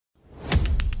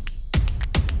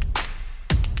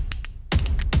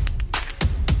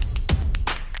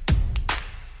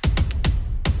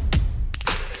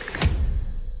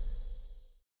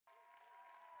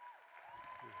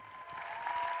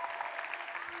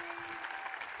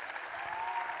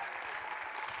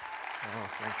Oh,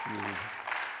 thank you.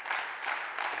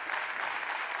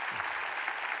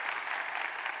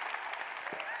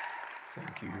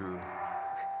 Thank you.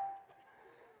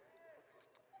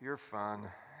 You're fun.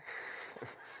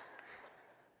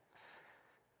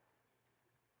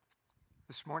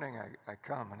 This morning I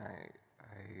come and I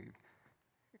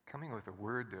coming with a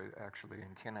word that actually,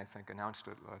 and Ken I think announced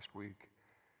it last week.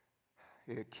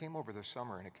 It came over the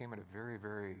summer and it came at a very,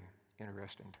 very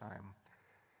interesting time.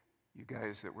 You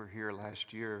guys that were here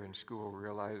last year in school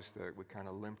realized that we kind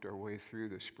of limped our way through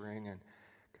the spring and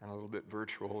kind of a little bit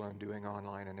virtual and doing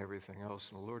online and everything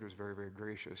else. And the Lord was very, very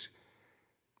gracious.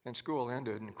 And school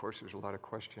ended, and of course there's a lot of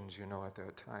questions, at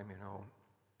that time,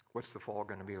 what's the fall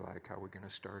going to be like? How are we going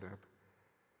to start up?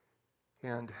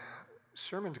 And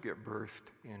sermons get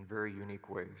birthed in very unique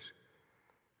ways.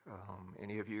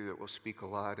 Any of you that will speak a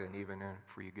lot, and even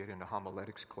before you get into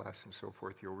homiletics class and so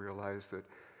forth, you'll realize that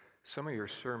some of your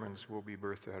sermons will be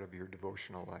birthed out of your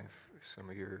devotional life.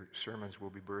 Some of your sermons will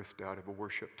be birthed out of a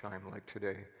worship time like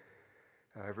today.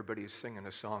 Everybody's singing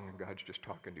a song and God's just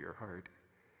talking to your heart.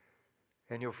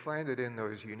 And you'll find that in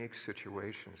those unique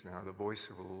situations now, the voice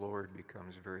of the Lord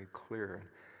becomes very clear. And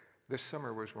this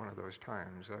summer was one of those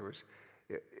times.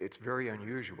 It's very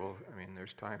unusual. I mean,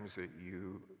 there's times that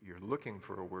you're looking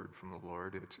for a word from the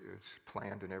Lord. It's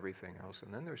planned and everything else.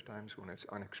 And then there's times when it's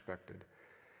unexpected.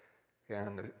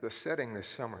 And the setting this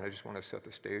summer, I just want to set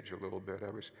the stage a little bit. I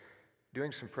was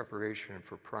doing some preparation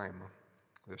for Prime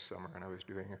this summer, and I was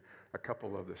doing a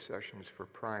couple of the sessions for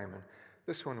Prime. And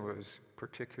this one was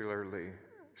particularly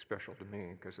special to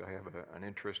me because I have an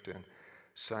interest in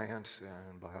science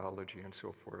and biology and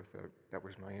so forth. That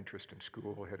was my interest in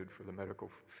school, headed for the medical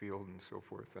field and so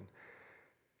forth.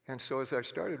 And so as I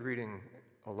started reading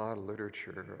a lot of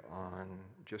literature on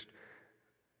just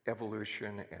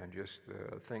evolution and just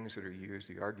the things that are used,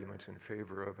 the arguments in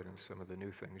favor of it and some of the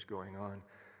new things going on,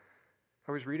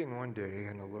 I was reading one day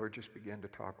and the Lord just began to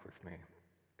talk with me.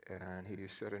 And he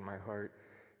said in my heart,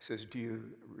 he says, do you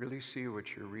really see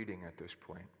what you're reading at this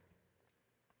point?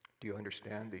 Do you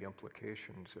understand the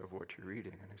implications of what you're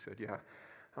reading? And I said, yeah,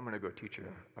 I'm going to go teach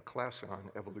a class on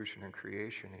evolution and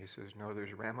creation. He says, no,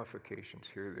 there's ramifications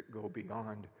here that go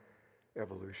beyond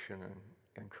evolution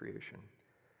and creation.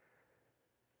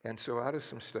 And so out of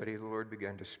some study, the Lord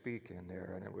began to speak in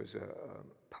there, and it was a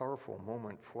powerful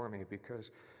moment for me because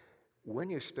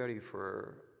when you study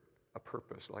for a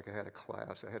purpose, like I had a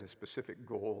class, I had a specific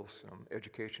goal, some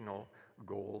educational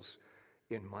goals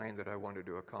in mind that I wanted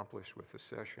to accomplish with the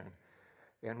session.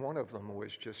 And one of them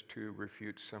was just to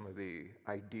refute some of the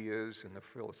ideas and the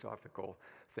philosophical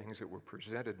things that were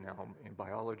presented now in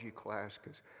biology class,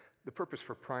 because the purpose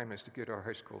for Prime is to get our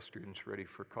high school students ready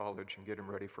for college and get them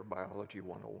ready for Biology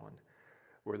 101,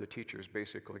 where the teacher is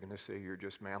basically going to say you're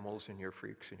just mammals and you're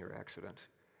freaks and you're accidents.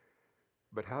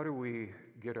 But how do we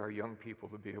get our young people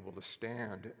to be able to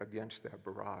stand against that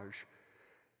barrage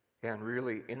and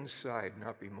really inside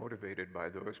not be motivated by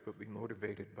those, but be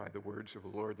motivated by the words of the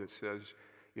Lord that says,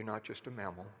 you're not just a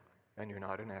mammal and you're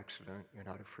not an accident, you're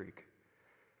not a freak.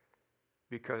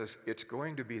 Because it's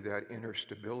going to be that inner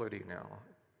stability now.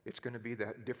 It's going to be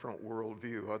that different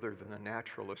worldview other than the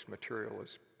naturalist,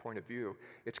 materialist point of view.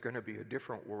 It's going to be a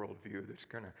different worldview it's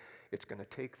going to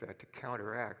take that to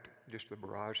counteract just the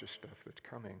barrage of stuff that's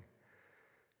coming.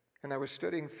 And I was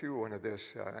studying through one of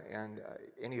this, and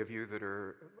any of you that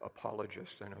are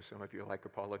apologists, I know some of you like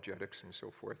apologetics and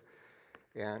so forth,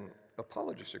 and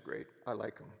apologists are great. I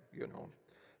like them,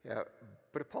 Yeah,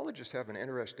 but apologists have an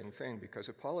interesting thing because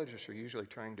apologists are usually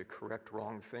trying to correct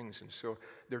wrong things, and so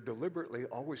they're deliberately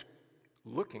always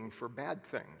looking for bad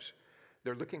things.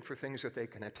 They're looking for things that they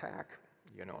can attack.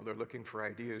 They're looking for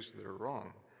ideas that are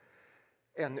wrong.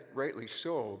 And rightly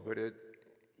so, but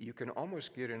you can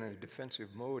almost get in a defensive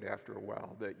mode after a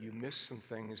while that you miss some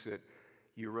things that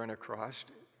you run across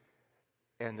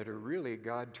and that are really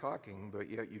God talking, but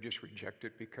yet you just reject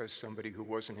it because somebody who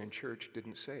wasn't in church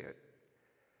didn't say it.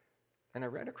 And I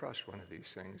ran across one of these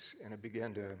things, and it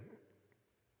began to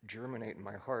germinate in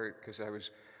my heart because I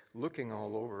was looking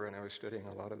all over and I was studying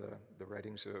a lot of the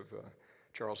writings of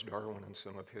Charles Darwin and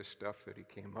some of his stuff that he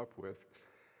came up with.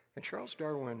 And Charles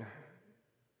Darwin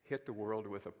hit the world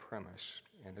with a premise,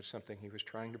 and it's something he was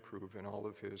trying to prove in all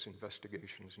of his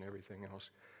investigations and everything else.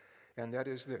 And that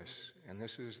is this, and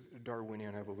this is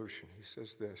Darwinian evolution. He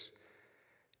says this: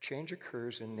 change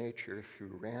occurs in nature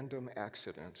through random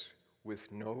accidents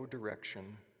with no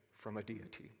direction from a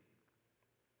deity.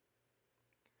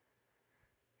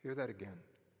 Hear that again.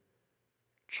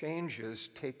 Changes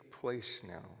take place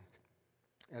now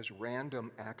as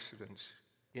random accidents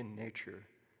in nature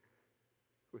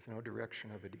with no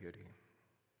direction of a deity.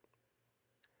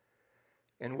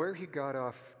 And where he got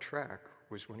off track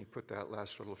was when he put that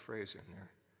last little phrase in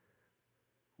there,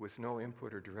 with no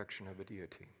input or direction of a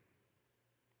deity.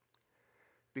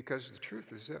 Because the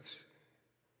truth is this: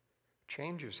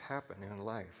 changes happen in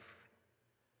life,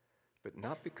 but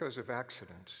not because of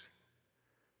accidents.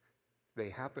 They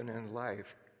happen in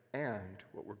life, and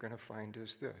what we're going to find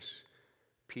is this: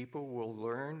 people will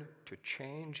learn to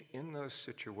change in those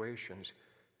situations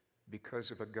because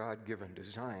of a God-given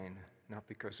design, not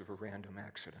because of a random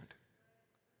accident.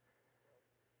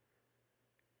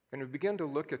 And we begin to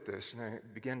look at this, and I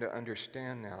begin to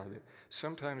understand now that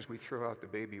sometimes we throw out the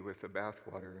baby with the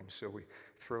bathwater, and so we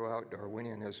throw out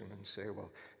Darwinianism and say, well,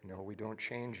 no, we don't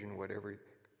change in whatever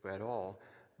at all.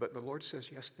 But the Lord says,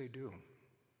 yes, they do.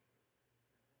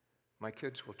 My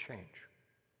kids will change.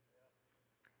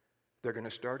 They're going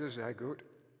to start a zygote,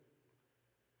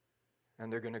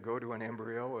 and they're going to go to an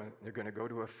embryo, and they're going to go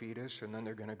to a fetus, and then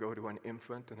they're going to go to an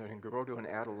infant, and they're going to grow to an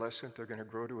adolescent, they're going to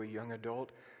grow to a young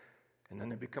adult, and then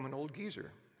they become an old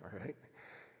geezer, all right?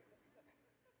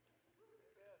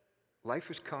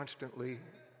 Life is constantly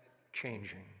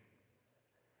changing.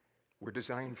 We're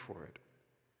designed for it.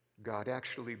 God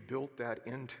actually built that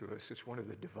into us. It's one of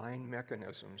the divine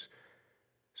mechanisms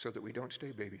so that we don't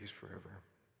stay babies forever.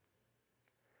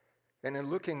 And in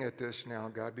looking at this now,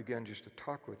 God began just to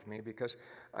talk with me because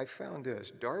I found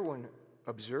this. Darwin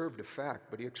observed a fact,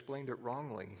 but he explained it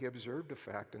wrongly. He observed a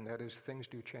fact, and that is things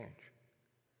do change.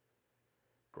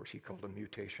 Of course, he called them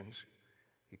mutations.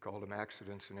 He called them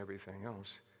accidents and everything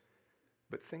else.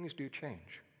 But things do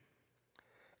change.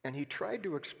 And he tried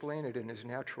to explain it in his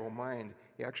natural mind.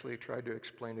 He actually tried to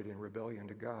explain it in rebellion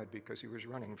to God because he was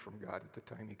running from God at the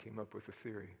time he came up with the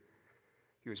theory.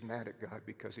 He was mad at God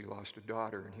because he lost a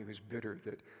daughter, and he was bitter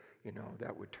that,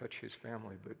 that would touch his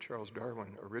family. But Charles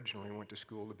Darwin originally went to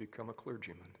school to become a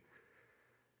clergyman.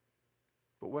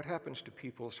 But what happens to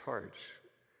people's hearts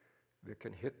that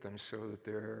can hit them so that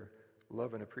their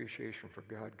love and appreciation for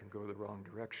God can go the wrong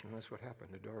direction? And that's what happened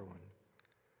to Darwin.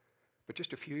 But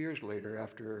just a few years later,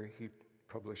 after he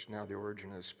published now The Origin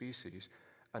of the Species,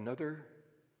 another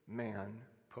man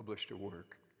published a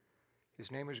work.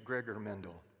 His name is Gregor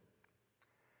Mendel.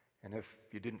 And if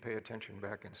you didn't pay attention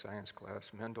back in science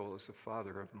class, Mendel is the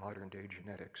father of modern-day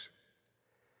genetics.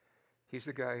 He's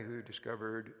the guy who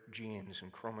discovered genes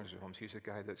and chromosomes. He's the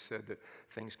guy that said that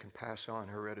things can pass on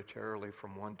hereditarily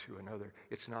from one to another.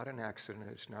 It's not an accident,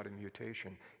 it's not a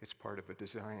mutation, it's part of a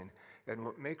design. And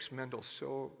what makes Mendel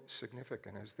so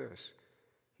significant is this: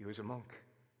 he was a monk.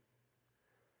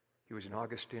 He was an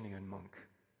Augustinian monk.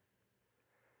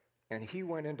 And he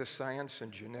went into science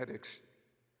and genetics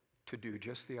to do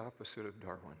just the opposite of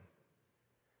Darwin.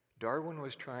 Darwin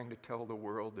was trying to tell the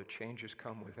world that changes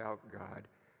come without God,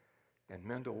 and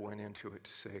Mendel went into it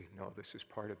to say, no, this is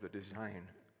part of the design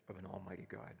of an almighty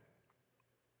God.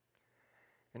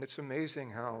 And it's amazing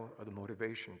how the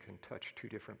motivation can touch two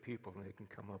different people, and they can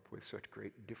come up with such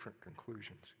great different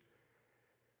conclusions.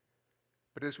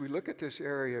 But as we look at this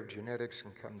area of genetics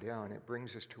and come down, it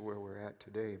brings us to where we're at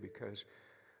today, because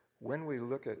when we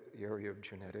look at the area of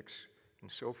genetics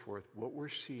and so forth, what we're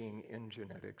seeing in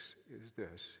genetics is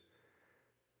this: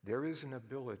 there is an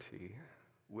ability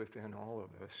within all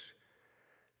of us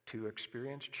to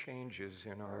experience changes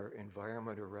in our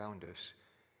environment around us,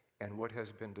 and what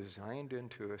has been designed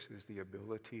into us is the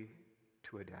ability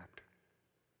to adapt,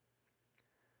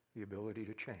 the ability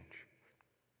to change.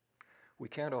 We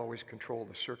can't always control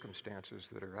the circumstances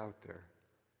that are out there,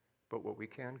 but what we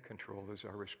can control is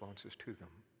our responses to them.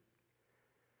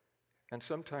 And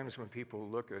sometimes when people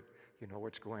look at,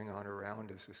 what's going on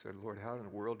around us, they say, Lord, how in the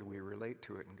world do we relate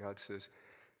to it? And God says,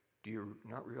 do you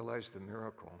not realize the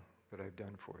miracle that I've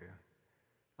done for you?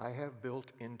 I have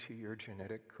built into your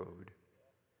genetic code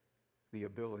the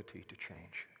ability to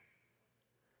change.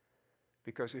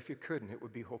 Because if you couldn't, it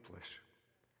would be hopeless.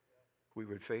 We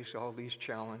would face all these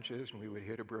challenges and we would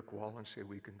hit a brick wall and say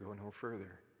we can go no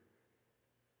further.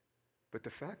 But the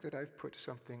fact that I've put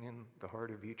something in the heart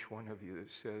of each one of you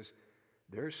that says,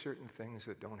 there are certain things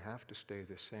that don't have to stay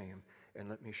the same, and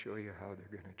let me show you how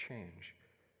they're going to change,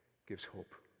 gives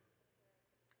hope.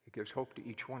 It gives hope to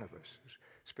each one of us,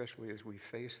 especially as we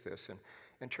face this.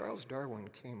 And Charles Darwin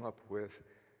came up with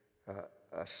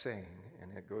a saying,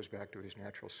 and it goes back to his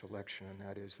natural selection, and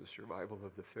that is the survival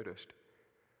of the fittest.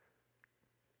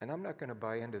 And I'm not going to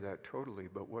buy into that totally,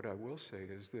 but what I will say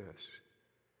is this: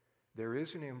 there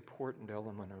is an important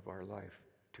element of our life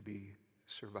to be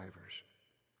survivors,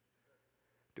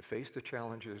 to face the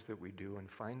challenges that we do and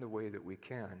find the way that we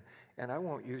can. And I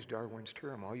won't use Darwin's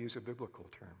term, I'll use a biblical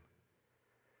term,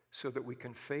 so that we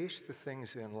can face the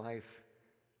things in life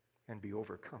and be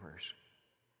overcomers.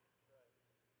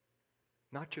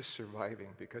 Not just surviving,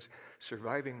 because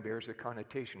surviving bears a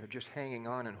connotation of just hanging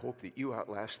on and hope that you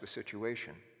outlast the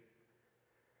situation.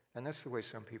 And that's the way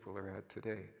some people are at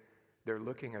today. They're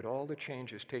looking at all the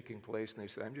changes taking place and they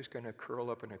say, I'm just going to curl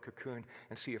up in a cocoon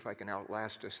and see if I can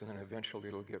outlast this, and then eventually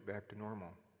it'll get back to normal.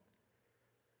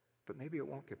 But maybe it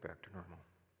won't get back to normal.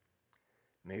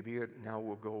 Maybe it now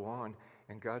will go on,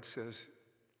 and God says,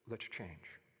 let's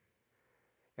change.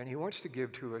 And he wants to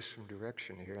give to us some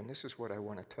direction here, and this is what I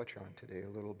want to touch on today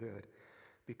a little bit,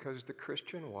 because the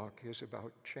Christian walk is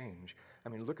about change. I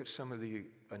mean, look at some of the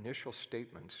initial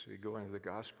statements. We go into the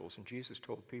Gospels, and Jesus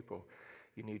told people,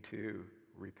 you need to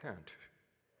repent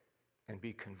and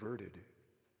be converted.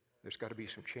 There's got to be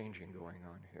some changing going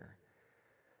on here.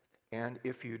 And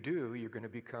if you do, you're going to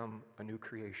become a new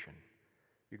creation.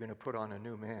 You're going to put on a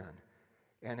new man.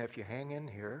 And if you hang in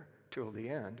here till the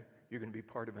end, you're going to be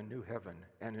part of a new heaven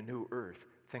and a new earth.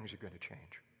 Things are going to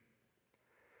change.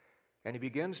 And he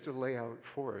begins to lay out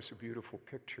for us a beautiful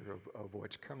picture of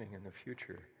what's coming in the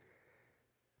future.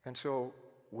 And so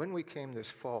when we came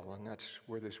this fall, and that's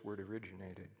where this word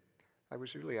originated, I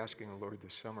was really asking the Lord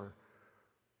this summer,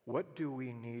 what do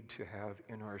we need to have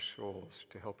in our souls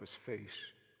to help us face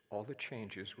all the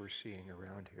changes we're seeing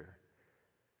around here?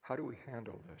 How do we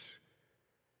handle this?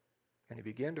 And he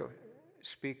began to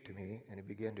speak to me, and he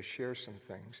began to share some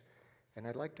things, and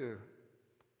I'd like to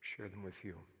share them with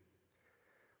you.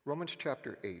 Romans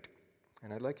chapter 8,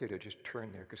 and I'd like you to just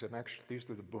turn there, because these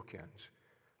are the bookends.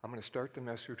 I'm going to start the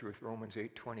message with Romans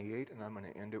 8:28, and I'm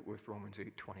going to end it with Romans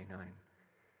 8:29.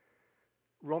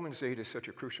 Romans 8 is such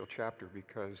a crucial chapter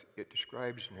because it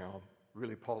describes now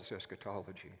really Paul's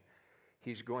eschatology.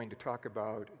 He's going to talk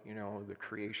about, the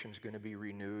creation's going to be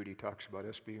renewed. He talks about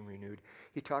us being renewed.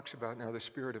 He talks about now the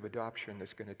spirit of adoption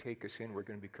that's going to take us in. We're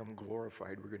going to become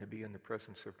glorified. We're going to be in the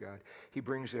presence of God. He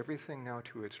brings everything now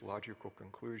to its logical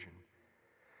conclusion.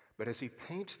 But as he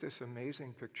paints this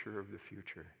amazing picture of the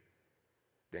future,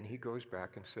 then he goes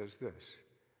back and says this,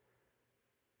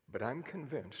 but I'm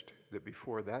convinced that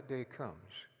before that day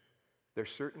comes,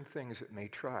 there's certain things that may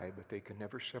try, but they can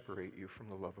never separate you from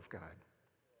the love of God.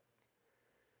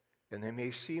 And they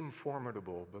may seem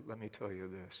formidable, but let me tell you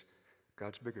this,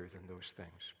 God's bigger than those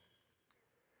things.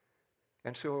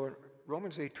 And so in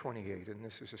Romans 8:28, and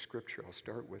this is a scripture I'll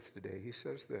start with today, he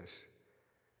says this,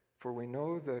 for we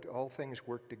know that all things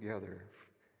work together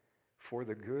for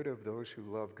the good of those who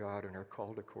love God and are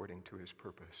called according to his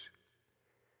purpose.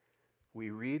 We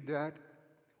read that,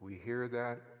 we hear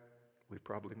that, we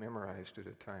probably memorized it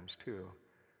at times too,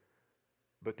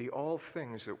 but the all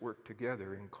things that work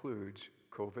together includes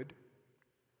COVID.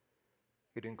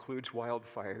 It includes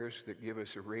wildfires that give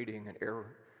us a rating, an air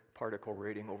particle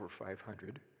rating over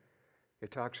 500.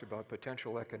 It talks about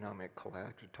potential economic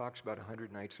collapse. It talks about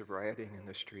 100 nights of rioting in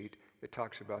the street. It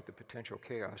talks about the potential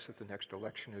chaos that the next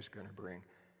election is going to bring.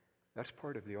 That's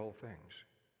part of the all things.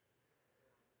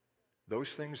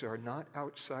 Those things are not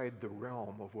outside the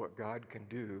realm of what God can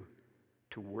do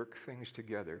to work things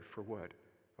together for what?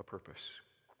 A purpose.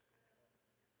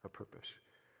 A purpose.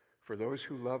 For those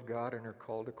who love God and are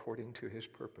called according to his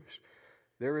purpose.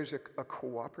 There is a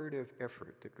cooperative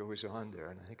effort that goes on there,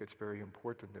 and I think it's very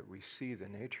important that we see the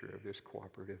nature of this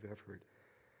cooperative effort.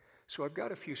 So I've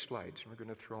got a few slides, and we're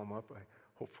going to throw them up.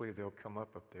 Hopefully they'll come up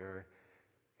there.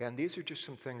 And these are just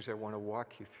some things I want to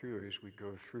walk you through as we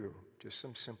go through, just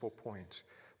some simple points.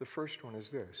 The first one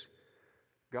is this.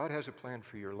 God has a plan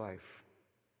for your life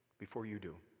before you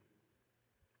do.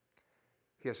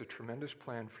 He has a tremendous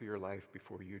plan for your life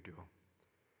before you do.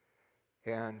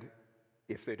 And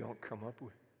if they don't come up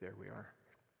with, there we are.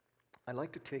 I'd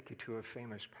like to take you to a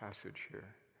famous passage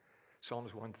here,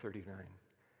 Psalms 139.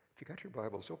 If you got your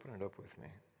Bibles, open it up with me.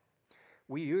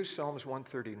 We use Psalms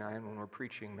 139 when we're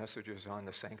preaching messages on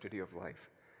the sanctity of life.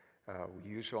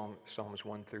 We use Psalms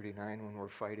 139 when we're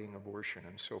fighting abortion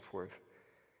and so forth.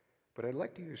 But I'd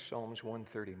like to use Psalms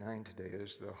 139 today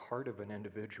as the heart of an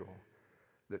individual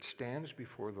that stands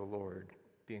before the Lord,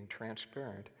 being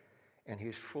transparent, and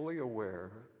he's fully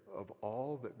aware of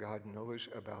all that God knows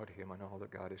about him and all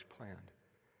that God has planned.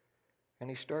 And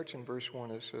he starts in verse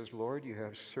 1, it says, Lord, you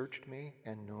have searched me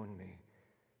and known me.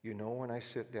 You know when I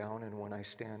sit down and when I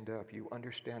stand up. You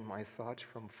understand my thoughts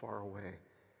from far away.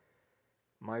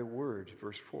 My words,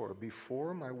 verse 4,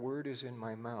 before my word is in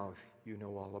my mouth, you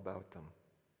know all about them.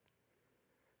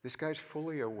 This guy's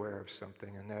fully aware of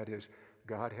something, and that is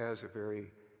God has a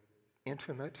very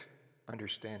intimate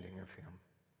understanding of him.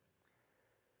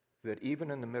 That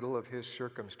even in the middle of his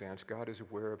circumstance, God is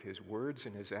aware of his words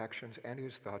and his actions and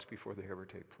his thoughts before they ever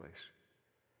take place.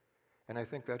 And I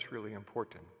think that's really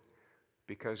important.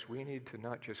 Because we need to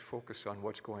not just focus on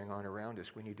what's going on around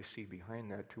us, we need to see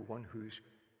behind that to one who's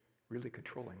really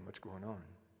controlling what's going on.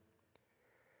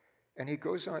 And he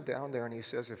goes on down there and he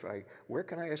says, where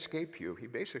can I escape you? He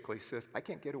basically says, I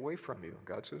can't get away from you.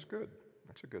 God says, good.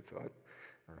 That's a good thought.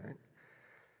 All right.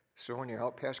 So when you're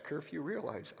out past curfew,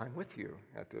 realize I'm with you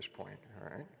at this point. All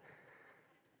right.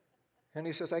 And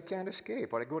he says, I can't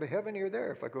escape. When I go to heaven, you're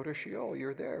there. If I go to Sheol,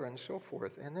 you're there, and so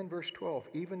forth. And then verse 12,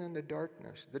 even in the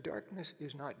darkness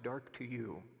is not dark to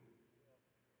you.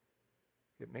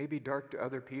 It may be dark to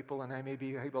other people, and I may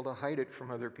be able to hide it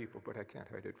from other people, but I can't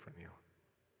hide it from you.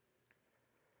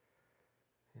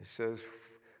 He says,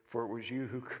 for it was you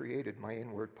who created my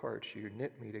inward parts. You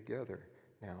knit me together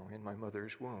now in my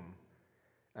mother's womb.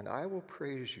 And I will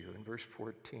praise you, in verse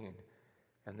 14,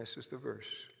 and this is the verse,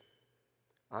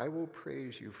 I will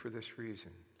praise you for this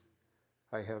reason.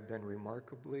 I have been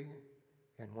remarkably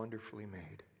and wonderfully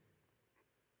made.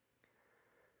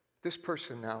 This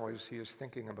person now, as he is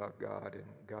thinking about God and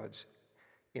God's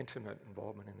intimate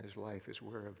involvement in his life, is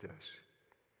aware of this.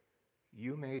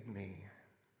 You made me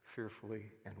fearfully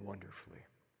and wonderfully.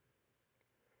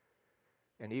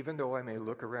 And even though I may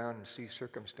look around and see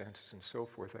circumstances and so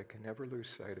forth, I can never lose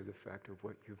sight of the fact of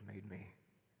what you've made me.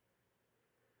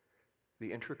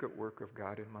 The intricate work of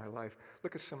God in my life.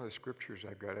 Look at some of the scriptures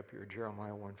I've got up here.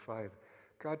 Jeremiah 1:5.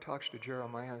 God talks to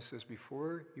Jeremiah and says,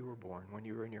 before you were born, when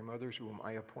you were in your mother's womb,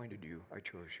 I appointed you. I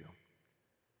chose you.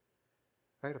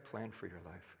 I had a plan for your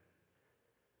life.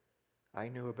 I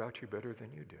knew about you better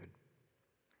than you did.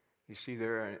 You see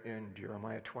there in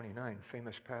Jeremiah 29,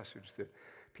 famous passage that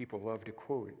people love to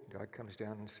quote. God comes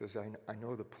down and says, I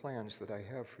know the plans that I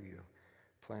have for you.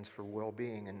 Plans for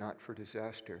well-being and not for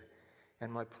disaster.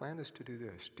 And my plan is to do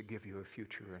this, to give you a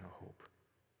future and a hope.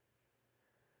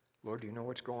 Lord, do you know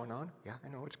what's going on? Yeah, I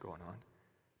know what's going on.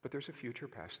 But there's a future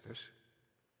past this.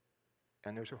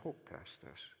 And there's a hope past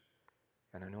this.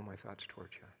 And I know my thoughts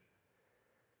towards you.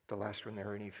 The last one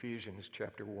there in Ephesians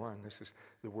chapter 1, this is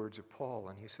the words of Paul,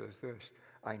 and he says this,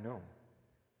 I know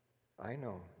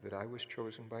that I was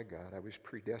chosen by God. I was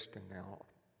predestined now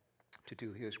to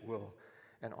do his will.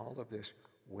 And all of this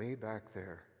way back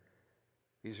there.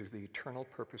 These are the eternal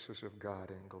purposes of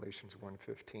God. In Galatians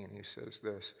 1:15, he says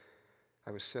this,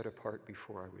 I was set apart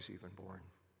before I was even born.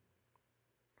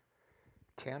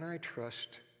 Can I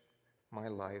trust my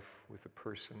life with a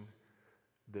person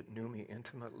that knew me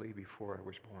intimately before I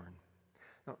was born?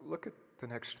 Now, look at the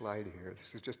next slide here.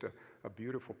 This is just a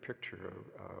beautiful picture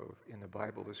of in the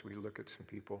Bible as we look at some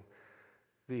people.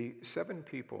 The 7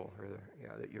 people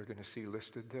that you're going to see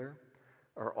listed there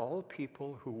are all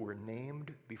people who were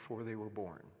named before they were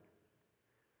born.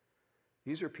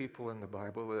 These are people in the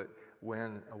Bible that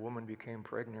when a woman became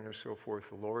pregnant or so forth,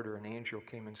 the Lord or an angel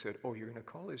came and said, oh, you're going to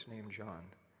call his name John.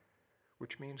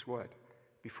 Which means what?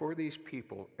 Before these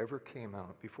people ever came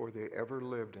out, before they ever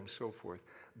lived and so forth,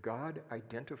 God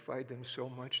identified them so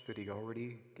much that he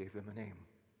already gave them a name.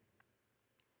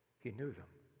 He knew them.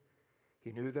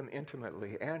 He knew them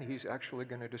intimately, and he's actually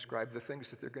going to describe the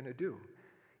things that they're going to do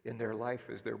in their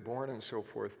life as they're born and so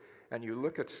forth. And you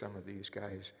look at some of these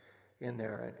guys in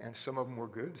there, and some of them were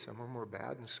good, some of them were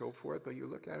bad and so forth, but you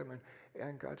look at them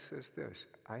and God says this,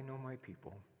 I know my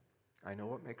people. I know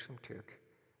what makes them tick.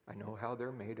 I know how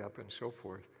they're made up and so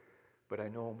forth, but I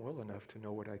know them well enough to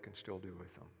know what I can still do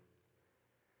with them.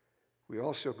 We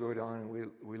also go down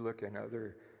and we look in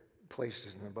other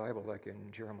places in the Bible, like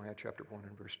in Jeremiah chapter 1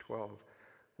 and verse 12.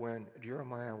 When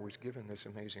Jeremiah was given this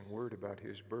amazing word about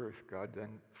his birth, God then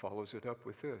follows it up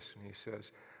with this, and he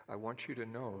says, I want you to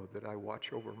know that I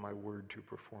watch over my word to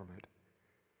perform it.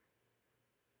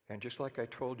 And just like I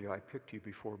told you, I picked you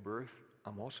before birth,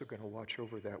 I'm also going to watch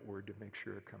over that word to make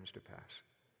sure it comes to pass.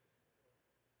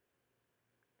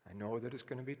 I know that it's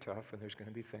going to be tough, and there's going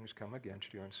to be things come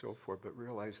against you and so forth, but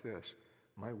realize this,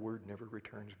 my word never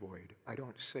returns void. I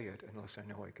don't say it unless I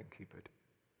know I can keep it.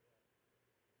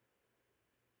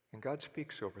 And God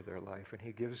speaks over their life, and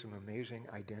he gives them amazing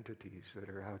identities that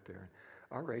are out there.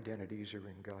 Our identities are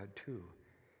in God too.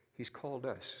 He's called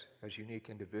us as unique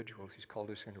individuals. He's called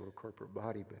us into a corporate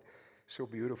body, but so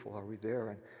beautiful are we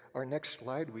there. And our next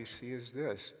slide we see is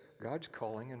this. God's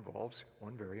calling involves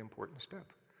one very important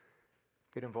step.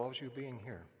 It involves you being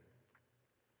here.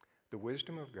 The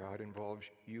wisdom of God involves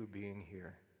you being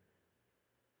here.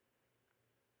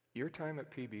 Your time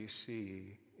at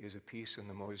PBC is a piece in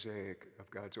the mosaic of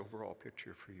God's overall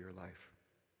picture for your life.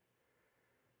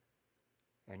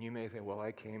 And you may think, well,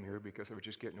 I came here because I was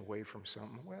just getting away from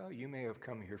something. Well, you may have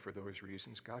come here for those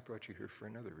reasons. God brought you here for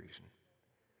another reason.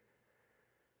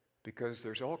 Because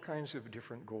there's all kinds of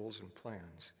different goals and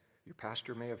plans. Your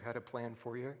pastor may have had a plan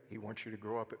for you. He wants you to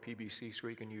grow up at PBC so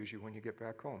he can use you when you get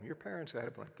back home. Your parents had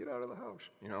a plan. Get out of the house,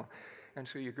 you know. And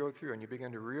so you go through and you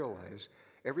begin to realize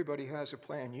everybody has a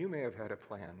plan. You may have had a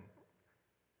plan,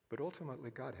 but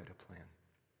ultimately God had a plan.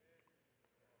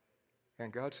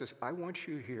 And God says, I want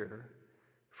you here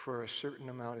for a certain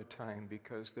amount of time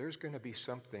because there's going to be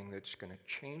something that's going to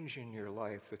change in your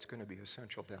life that's going to be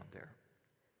essential down there.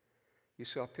 You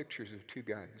saw pictures of two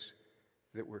guys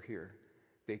that were here.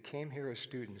 They came here as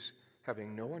students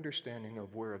having no understanding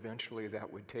of where eventually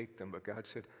that would take them, but God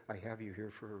said, I have you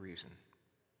here for a reason.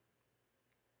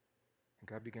 And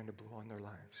God began to blow on their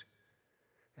lives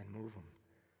and move them.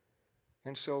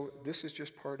 And so this is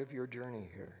just part of your journey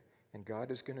here. And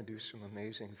God is going to do some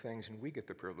amazing things, and we get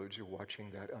the privilege of watching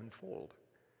that unfold.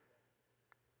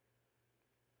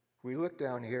 We look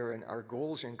down here and our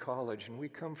goals in college, and we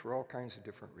come for all kinds of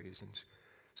different reasons.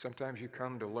 Sometimes you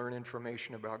come to learn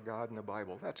information about God and the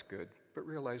Bible. That's good. But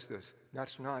realize this,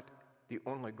 that's not the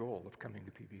only goal of coming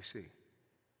to PBC.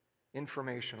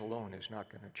 Information alone is not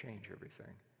going to change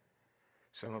everything.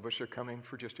 Some of us are coming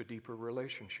for just a deeper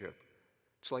relationship.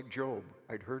 It's like Job.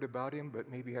 I'd heard about him,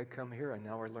 but maybe I come here and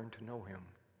now I learned to know him.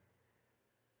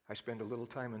 I spend a little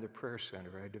time in the prayer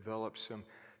center. I develop some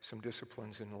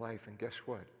disciplines in life, and guess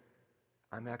what?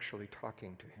 I'm actually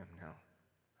talking to him now.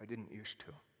 I didn't used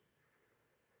to.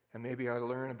 And maybe I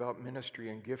learn about ministry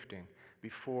and gifting.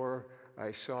 Before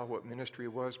I saw what ministry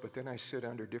was, but then I sit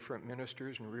under different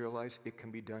ministers and realize it can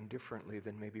be done differently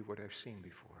than maybe what I've seen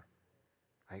before.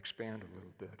 I expand a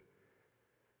little bit.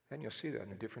 And you'll see that in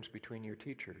the difference between your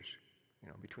teachers,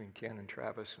 between Ken and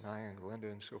Travis and I and Glenda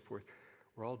and so forth.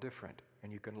 We're all different,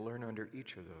 and you can learn under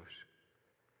each of those.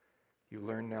 You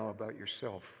learn now about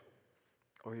yourself,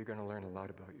 or you're going to learn a lot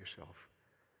about yourself.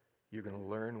 You're going to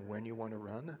learn when you want to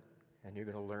run, and you're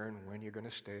going to learn when you're going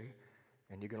to stay,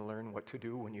 and you're going to learn what to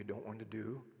do when you don't want to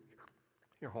do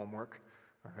your homework,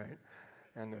 all right?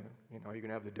 And you're going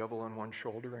to have the devil on one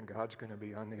shoulder, and God's going to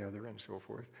be on the other, and so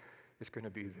forth. It's going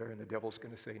to be there, and the devil's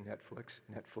going to say Netflix,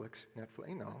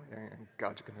 and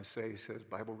God's going to say, he says,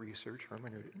 Bible research,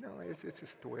 hermeneutic. It's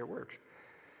just the way it works.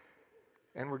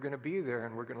 And we're going to be there,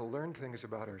 and we're going to learn things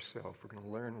about ourselves. We're going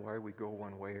to learn why we go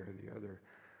one way or the other.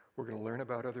 We're going to learn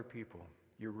about other people,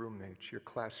 your roommates, your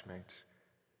classmates.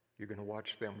 You're going to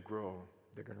watch them grow.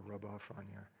 They're going to rub off on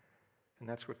you. And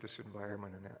that's what this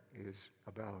environment is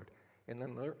about. And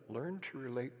then learn to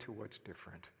relate to what's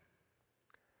different.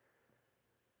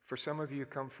 For some of you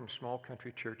come from small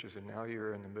country churches, and now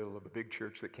you're in the middle of a big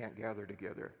church that can't gather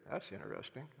together. That's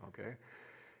interesting, okay?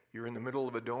 You're in the middle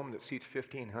of a dome that seats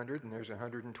 1,500, and there's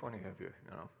 120 of you,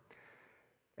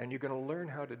 And you're going to learn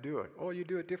how to do it. Oh, you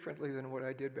do it differently than what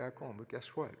I did back home, but guess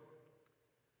what?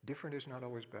 Different is not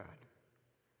always bad.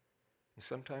 And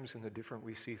sometimes in the different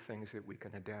we see things that we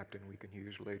can adapt and we can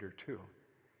use later too.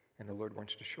 And the Lord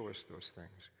wants to show us those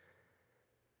things.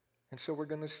 And so we're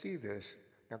going to see this.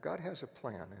 Now, God has a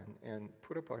plan, and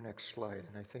put up our next slide,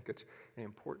 and I think it's an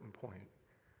important point.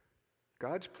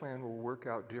 God's plan will work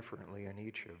out differently in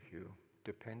each of you,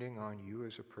 depending on you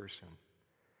as a person.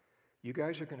 You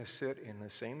guys are going to sit in the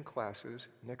same classes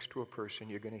next to a person.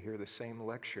 You're going to hear the same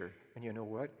lecture, and you know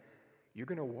what? You're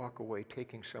going to walk away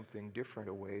taking something different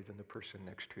away than the person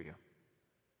next to you.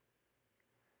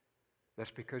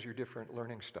 That's because you're different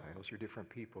learning styles, you're different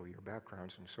people, your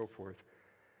backgrounds, and so forth.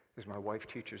 As my wife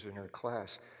teaches in her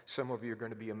class, some of you are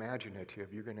going to be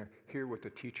imaginative. You're going to hear what the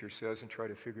teacher says and try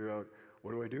to figure out,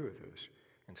 what do I do with this?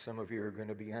 And some of you are going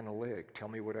to be analytic. Tell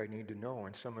me what I need to know.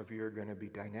 And some of you are going to be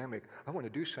dynamic. I want to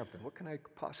do something. What can I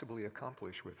possibly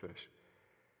accomplish with this?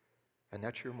 And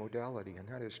that's your modality, and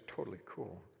that is totally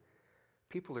cool.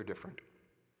 People are different.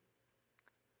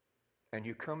 And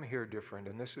you come here different,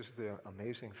 and this is the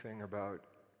amazing thing about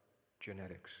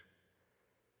genetics.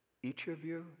 Each of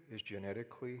you is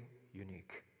genetically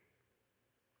unique.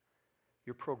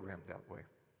 You're programmed that way.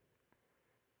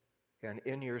 And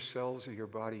in your cells of your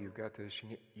body, you've got this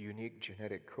unique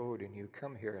genetic code, and you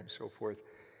come here and so forth.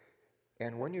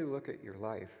 And when you look at your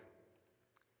life,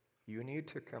 you need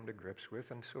to come to grips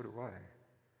with, and so do I,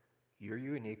 your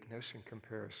uniqueness in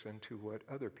comparison to what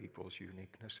other people's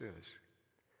uniqueness is.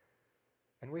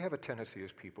 And we have a tendency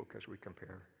as people, because we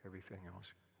compare everything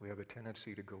else, we have a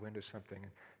tendency to go into something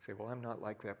and say, well, I'm not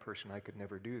like that person, I could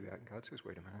never do that. And God says,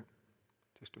 wait a minute,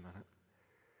 just a minute.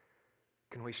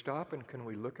 Can we stop and can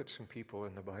we look at some people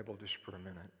in the Bible just for a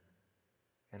minute?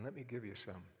 And let me give you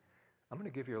some. I'm going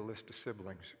to give you a list of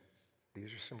siblings.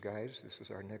 These are some guys. This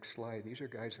is our next slide. These are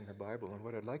guys in the Bible, and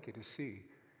what I'd like you to see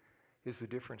is the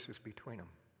differences between them.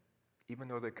 Even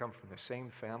though they come from the same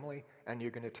family, and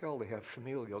you're going to tell they have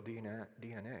familial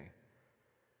DNA.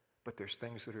 But there's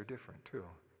things that are different too.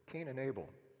 Cain and Abel.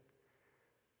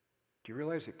 Do you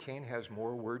realize that Cain has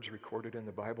more words recorded in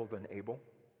the Bible than Abel?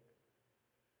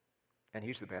 And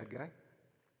he's the bad guy?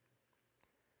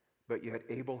 But yet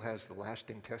Abel has the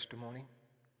lasting testimony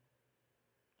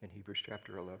in Hebrews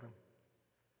chapter 11.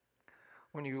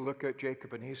 When you look at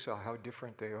Jacob and Esau, how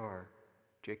different they are.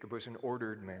 Jacob was an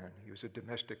ordered man. He was a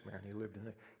domestic man. He lived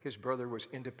in his brother was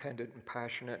independent and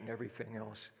passionate and everything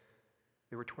else.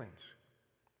 They were twins.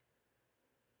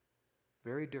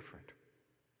 Very different.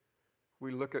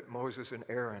 We look at Moses and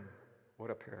Aaron. What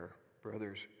a pair,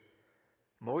 brothers.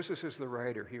 Moses is the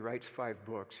writer. He writes 5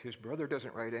 books. His brother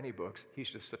doesn't write any books. He's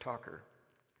just the talker.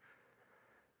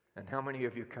 And how many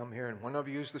of you come here and one of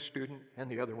you is the student and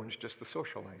the other one's just the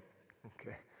socialite?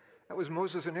 Okay. That was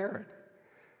Moses and Aaron.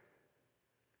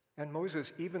 And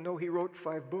Moses, even though he wrote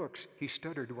 5 books, he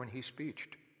stuttered when he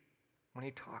speeched, when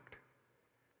he talked.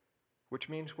 Which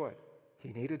means what?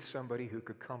 He needed somebody who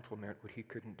could complement what he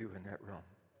couldn't do in that realm.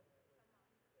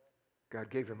 God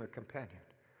gave him a companion.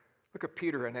 Look at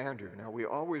Peter and Andrew. Now, we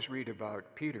always read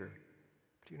about Peter,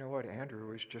 but you know what?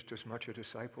 Andrew was just as much a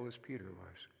disciple as Peter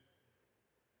was.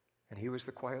 And he was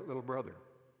the quiet little brother.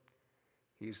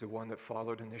 He's the one that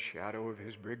followed in the shadow of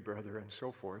his big brother and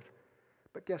so forth.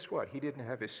 But guess what? He didn't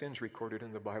have his sins recorded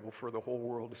in the Bible for the whole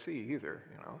world to see either,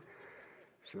 you know.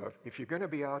 So if you're going to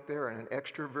be out there and an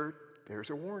extrovert, there's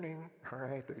a warning, all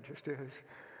right? There just is.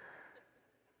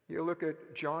 You look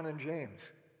at John and James.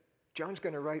 John's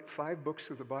going to write 5 books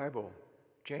of the Bible.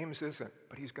 James isn't,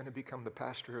 but he's going to become the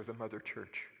pastor of the mother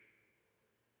church.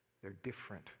 They're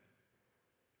different.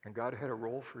 And God had a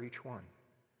role for each one.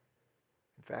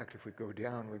 In fact, if we go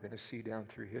down, we're going to see down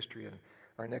through history, and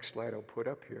our next slide I'll put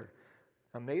up here.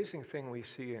 Amazing thing we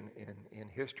see in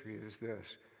history is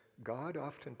this. God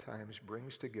oftentimes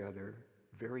brings together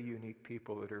very unique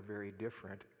people that are very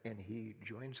different, and he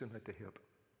joins them at the hip.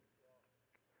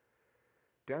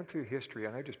 Down through history,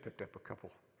 and I just picked up a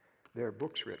couple. There are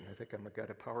books written. I think I've got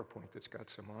a PowerPoint that's got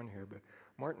some on here, but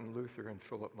Martin Luther and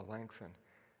Philip Melanchthon.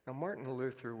 Now, Martin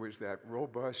Luther was that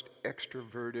robust,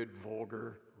 extroverted,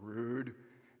 vulgar, rude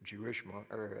Jewish monk,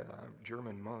 or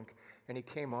German monk, and he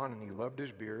came on and he loved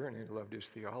his beer and he loved his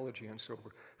theology and so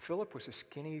forth. Philip was a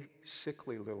skinny,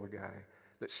 sickly little guy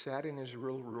that sat in his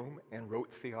little room and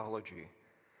wrote theology.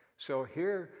 So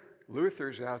here,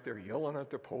 Luther's out there yelling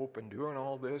at the Pope and doing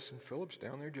all this, and Philip's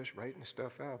down there just writing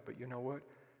stuff out. But you know what?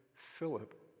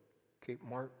 Philip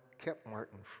kept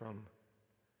Martin from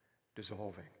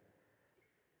dissolving.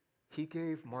 He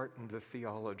gave Martin the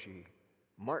theology.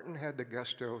 Martin had the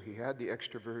gusto, he had the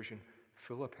extroversion,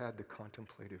 Philip had the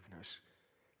contemplativeness.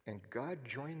 And God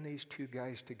joined these 2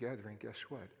 guys together, and guess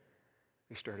what?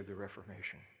 They started the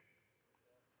Reformation.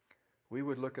 We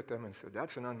would look at them and say,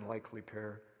 that's an unlikely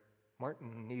pair.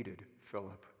 Martin needed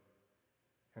Philip,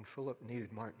 and Philip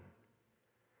needed Martin.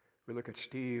 We look at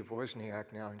Steve Wozniak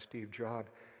now and Steve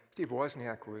Jobs. Steve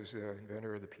Wozniak was the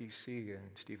inventor of the PC, and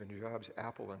Stephen Jobs,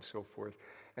 Apple, and so forth.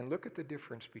 And look at the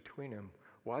difference between them.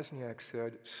 Wozniak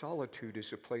said, solitude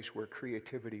is a place where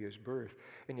creativity is birthed.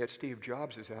 And yet Steve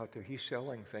Jobs is out there, he's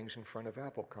selling things in front of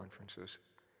Apple conferences.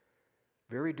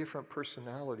 Very different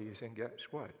personalities, and guess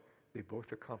what? They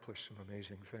both accomplished some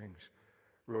amazing things.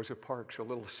 Rosa Parks, a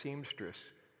little seamstress,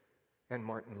 and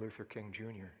Martin Luther King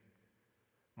Jr.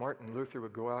 Martin Luther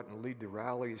would go out and lead the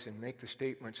rallies and make the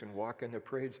statements and walk in the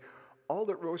parades. All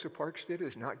that Rosa Parks did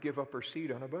is not give up her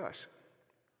seat on a bus.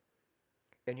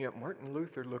 And yet Martin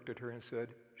Luther looked at her and said,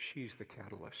 she's the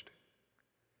catalyst.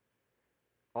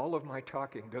 All of my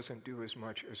talking doesn't do as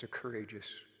much as a courageous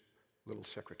little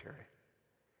secretary.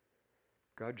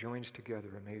 God joins together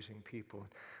amazing people.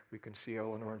 We can see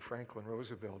Eleanor and Franklin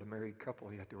Roosevelt, a married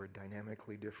couple, yet they were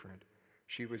dynamically different.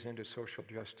 She was into social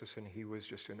justice and he was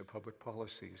just into public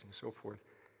policies and so forth.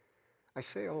 I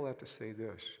say all that to say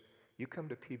this. You come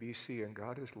to PBC and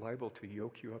God is liable to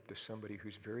yoke you up to somebody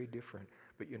who's very different.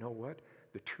 But you know what?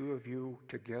 The 2 of you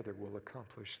together will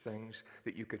accomplish things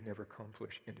that you could never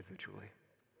accomplish individually.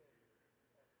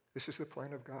 This is the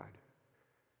plan of God.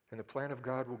 And the plan of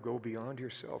God will go beyond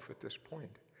yourself at this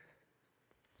point.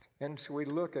 And so we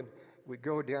look and we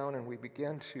go down and we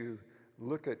begin to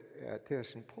look at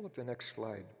this, and pull up the next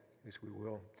slide, as we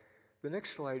will. The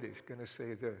next slide is going to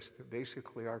say this, that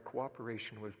basically our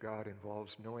cooperation with God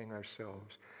involves knowing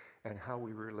ourselves and how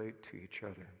we relate to each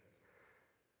other.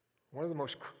 One of the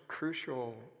most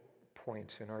crucial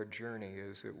points in our journey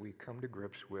is that we come to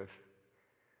grips with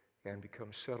and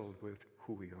become settled with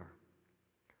who we are,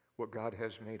 what God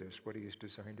has made us, what he has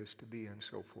designed us to be, and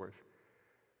so forth.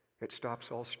 It stops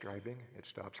all striving, it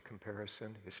stops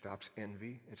comparison, it stops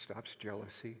envy, it stops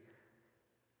jealousy.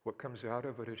 What comes out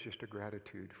of it is just a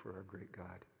gratitude for our great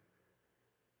God,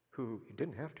 who he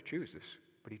didn't have to choose us,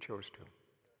 but he chose to.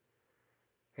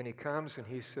 And he comes and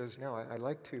he says, now I'd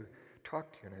like to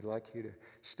talk to you, and I'd like you to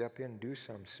step in and do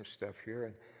some stuff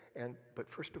here. But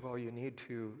first of all, you need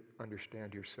to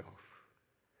understand yourself.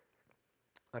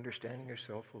 Understanding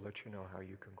yourself will let you know how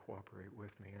you can cooperate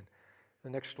with me. And the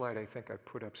next slide, I think I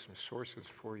put up some sources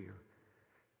for you.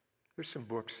 There's some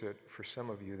books that, for some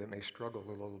of you, that may struggle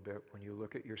a little bit when you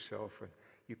look at yourself and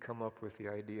you come up with the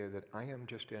idea that I am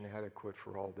just inadequate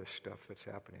for all this stuff that's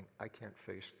happening. I can't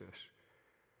face this.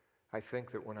 I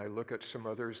think that when I look at some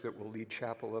others that will lead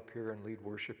chapel up here and lead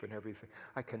worship and everything,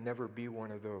 I can never be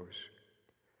one of those.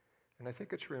 And I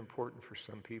think it's really important for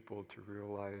some people to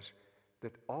realize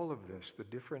that all of this, the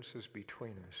differences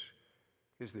between us,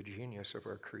 is the genius of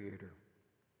our Creator.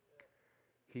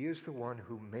 He is the one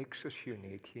who makes us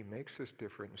unique, he makes us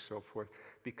different and so forth,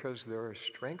 because there are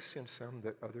strengths in some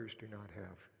that others do not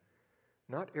have.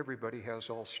 Not everybody has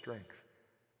all strength.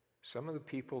 Some of the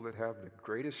people that have the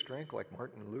greatest strength, like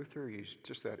Martin Luther, he's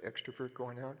just that extrovert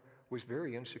going out, was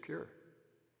very insecure.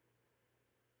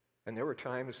 And there were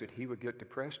times that he would get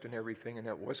depressed and everything, and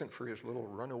that wasn't for his little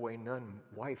runaway nun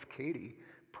wife, Katie,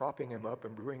 propping him up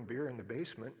and brewing beer in the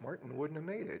basement. Martin wouldn't have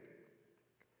made it.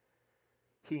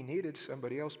 He needed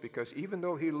somebody else, because even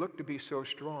though he looked to be so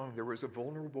strong, there was a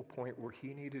vulnerable point where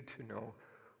he needed to know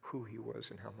who he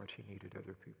was and how much he needed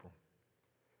other people.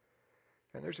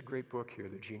 And there's a great book here,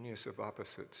 The Genius of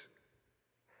Opposites.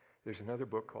 There's another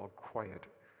book called Quiet.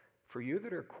 For you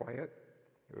that are quiet,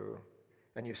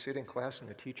 and you sit in class and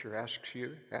the teacher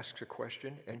asks a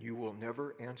question and you will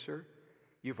never answer,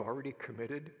 you've already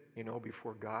committed,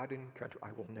 before God and country,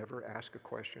 I will never ask a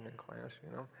question in class,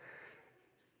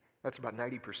 That's about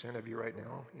 90% of you right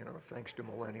now, thanks to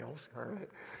millennials, all right?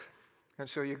 And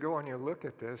so you go and you look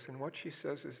at this, and what she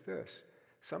says is this: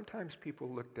 sometimes people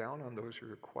look down on those who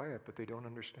are quiet, but they don't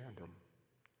understand them.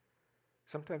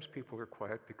 Sometimes people are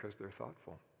quiet because they're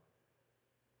thoughtful.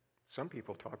 Some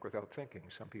people talk without thinking.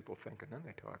 Some people think and then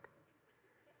they talk.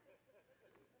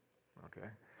 Okay?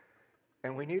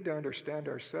 And we need to understand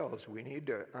ourselves. We need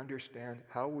to understand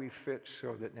how we fit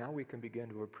so that now we can begin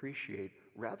to appreciate,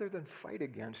 rather than fight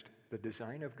against the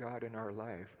design of God in our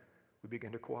life, we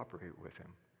begin to cooperate with him.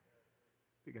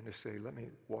 Begin to say, let me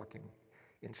walk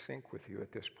in sync with you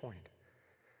at this point.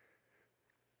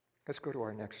 Let's go to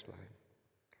our next slide.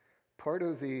 Part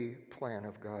of the plan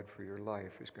of God for your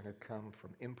life is going to come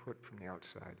from input from the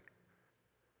outside.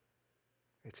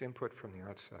 It's input from the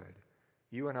outside.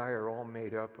 You and I are all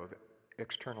made up of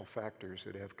external factors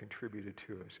that have contributed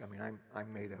to us. I mean,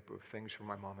 I'm made up of things from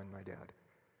my mom and my dad.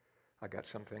 I got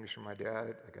some things from my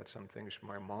dad. I got some things from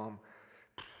my mom.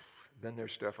 Then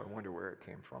there's stuff I wonder where it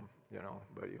came from,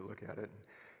 but you look at it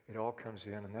and it all comes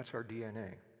in, and that's our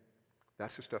DNA.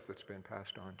 That's the stuff that's been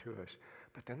passed on to us.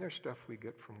 But then there's stuff we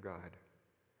get from God.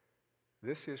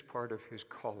 This is part of his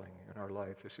calling in our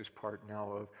life. This is part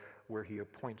now of where he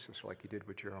appoints us, like he did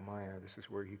with Jeremiah. This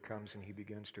is where he comes and he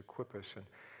begins to equip us.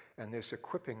 And this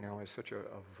equipping now is such a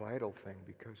vital thing,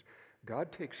 because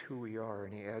God takes who we are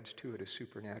and he adds to it a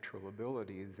supernatural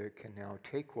ability that can now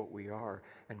take what we are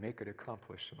and make it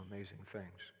accomplish some amazing things.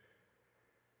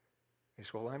 He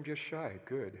says, well, I'm just shy.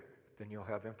 Good. Then you'll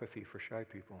have empathy for shy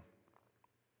people.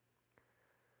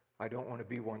 I don't want to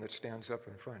be one that stands up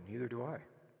in front. Neither do I.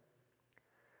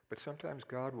 But sometimes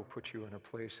God will put you in a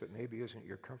place that maybe isn't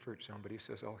your comfort zone, but he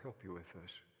says, I'll help you with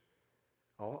this.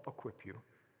 I'll equip you.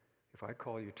 If I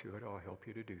call you to it, I'll help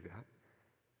you to do that.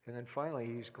 And then finally,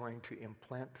 he's going to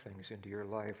implant things into your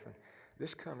life. And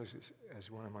this comes as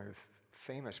one of my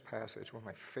famous passages, one of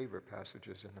my favorite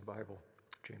passages in the Bible,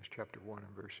 James chapter 1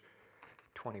 and verse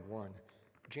 21.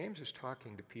 James is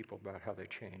talking to people about how they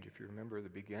change. If you remember the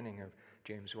beginning of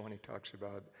James 1, he talks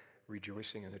about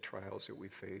rejoicing in the trials that we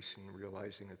face and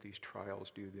realizing that these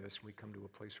trials do this, and we come to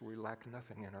a place where we lack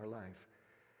nothing in our life.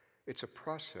 It's a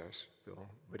process, though,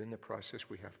 but in the process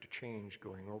we have to change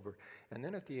going over. And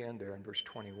then at the end there in verse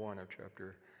 21 of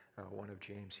chapter 1 of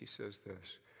James, he says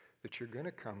this, that you're going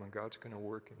to come and God's going to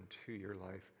work into your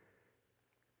life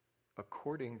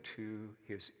according to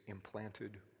his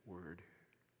implanted word.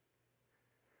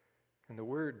 And the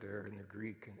word there in the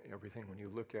Greek and everything, when you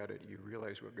look at it, you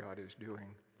realize what God is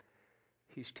doing.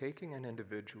 He's taking an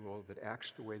individual that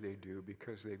acts the way they do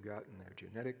because they've gotten their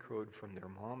genetic code from their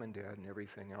mom and dad and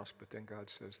everything else, but then God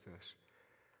says this,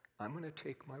 I'm going to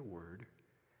take my word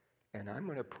and I'm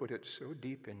going to put it so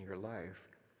deep in your life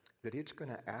that it's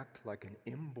going to act like an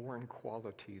inborn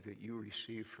quality that you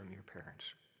receive from your parents.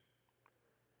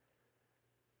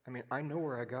 I mean, I know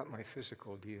where I got my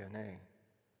physical DNA.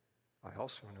 I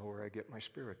also know where I get my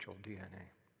spiritual DNA.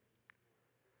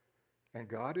 And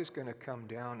God is going to come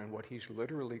down, and what he's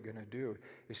literally going to do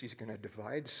is he's going to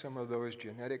divide some of those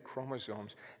genetic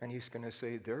chromosomes, and he's going to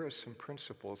say, there are some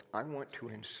principles I want to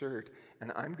insert,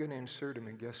 and I'm going to insert them,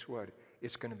 and guess what?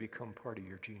 It's going to become part of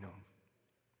your genome.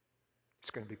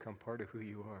 It's going to become part of who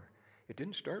you are. It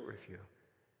didn't start with you,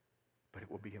 but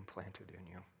it will be implanted in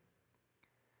you.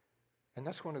 And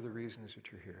that's one of the reasons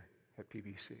that you're here at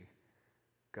PBC.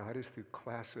 God is, through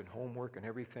class and homework and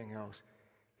everything else,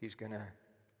 he's going to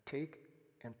take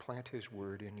and plant his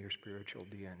word in your spiritual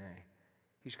DNA.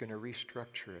 He's going to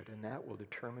restructure it, and that will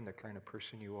determine the kind of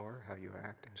person you are, how you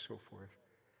act, and so forth.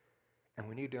 And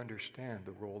we need to understand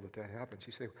the role that happens.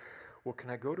 You say, well,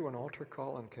 can I go to an altar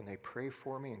call and can they pray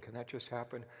for me, and can that just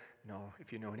happen? No.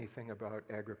 If you know anything about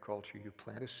agriculture, you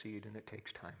plant a seed and it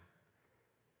takes time.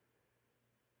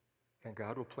 And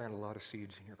God will plant a lot of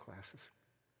seeds in your classes,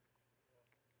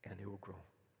 and they will grow.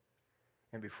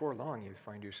 And before long, you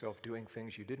find yourself doing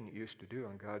things you didn't used to do,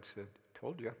 and God said,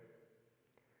 told you.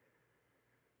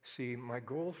 See, my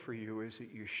goal for you is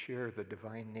that you share the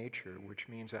divine nature, which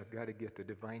means I've got to get the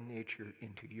divine nature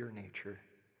into your nature.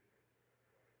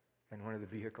 And one of the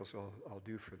vehicles I'll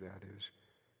do for that is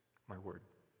my word.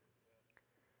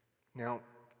 Now,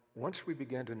 once we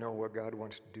begin to know what God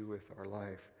wants to do with our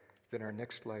life, then our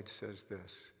next slide says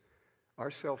this.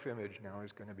 Our self-image now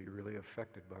is going to be really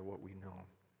affected by what we know.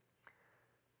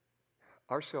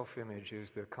 Our self-image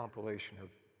is the compilation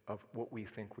of what we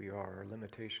think we are, our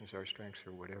limitations, our strengths,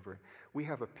 or whatever. We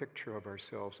have a picture of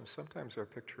ourselves, and sometimes our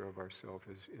picture of ourselves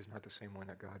is not the same one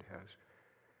that God has.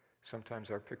 Sometimes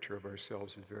our picture of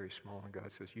ourselves is very small, and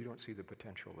God says, you don't see the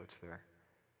potential that's there.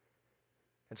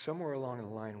 And somewhere along the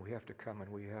line, we have to come and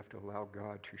we have to allow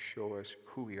God to show us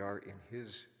who we are in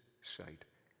his sight.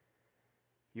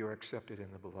 You are accepted in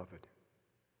the beloved.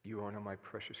 You are one of my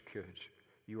precious kids.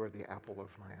 You are the apple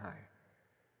of my eye.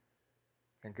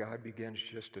 And God begins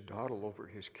just to dawdle over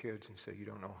his kids and say, you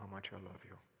don't know how much I love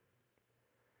you.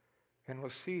 And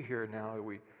we'll see here now that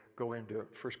we go into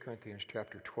 1 Corinthians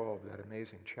chapter 12, that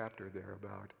amazing chapter there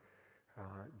about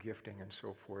gifting and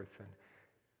so forth. And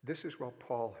this is what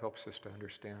Paul helps us to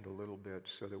understand a little bit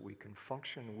so that we can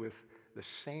function with the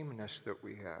sameness that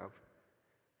we have.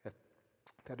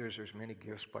 That is, there's many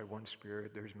gifts by one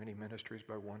Spirit, there's many ministries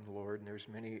by one Lord, and there's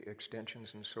many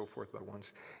extensions and so forth by one.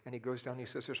 And he goes down, he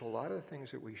says, there's a lot of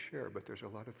things that we share, but there's a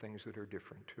lot of things that are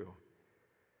different too.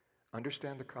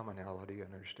 Understand the commonality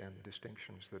and understand the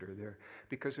distinctions that are there.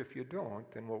 Because if you don't,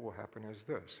 then what will happen is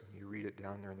this, and you read it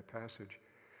down there in the passage,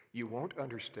 you won't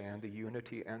understand the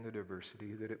unity and the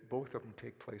diversity that both of them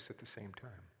take place at the same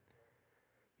time.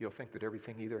 You'll think that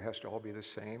everything either has to all be the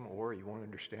same, or you won't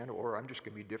understand, or I'm just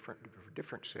going to be different for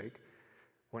different sake,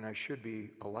 when I should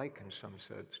be alike in some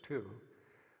sense too.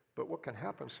 But what can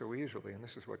happen so easily, and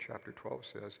this is what chapter 12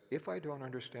 says, if I don't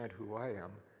understand who I am,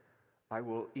 I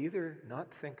will either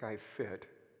not think I fit,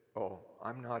 oh,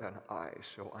 I'm not an I,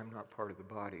 so I'm not part of the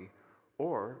body,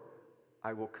 or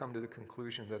I will come to the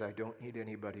conclusion that I don't need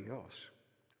anybody else.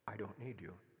 I don't need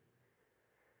you.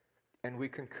 And we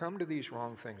can come to these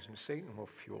wrong things, and Satan will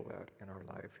fuel that in our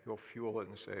life. He'll fuel it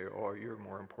and say, oh, you're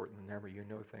more important than ever, you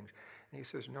know things. And he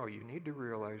says, no, you need to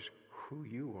realize who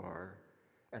you are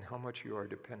and how much you are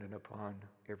dependent upon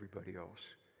everybody else.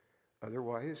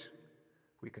 Otherwise,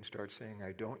 we can start saying,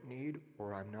 I don't need,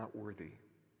 or I'm not worthy.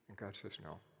 And God says,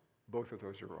 no, both of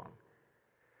those are wrong.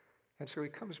 And so he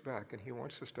comes back and he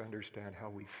wants us to understand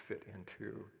how we fit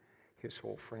into his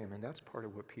whole frame. And that's part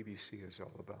of what PBC is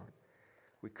all about.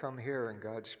 We come here and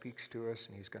God speaks to us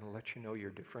and he's going to let you know your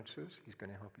differences. He's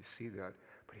going to help you see that.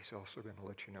 But he's also going to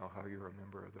let you know how you're a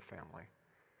member of the family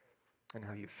and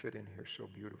how you fit in here so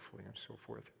beautifully and so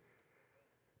forth.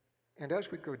 And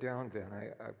as we go down then,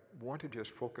 I want to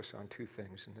just focus on two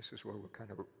things, and this is where we'll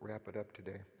kind of wrap it up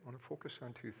today. I want to focus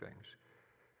on two things.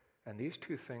 And these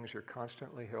two things are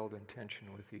constantly held in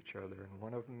tension with each other. And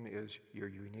one of them is your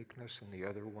uniqueness, and the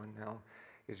other one now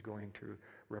is going to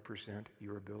represent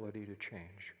your ability to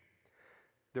change.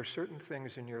 There are certain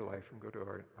things in your life, and go to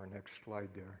our next slide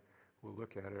there. We'll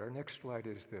look at it. Our next slide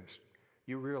is this.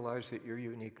 You realize that your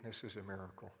uniqueness is a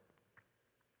miracle.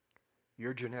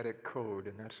 Your genetic code,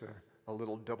 and that's a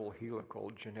little double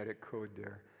helical genetic code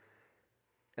there.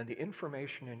 And the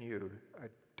information in you, I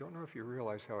don't know if you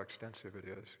realize how extensive it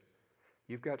is.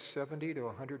 You've got 70 to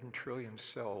 100 trillion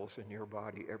cells in your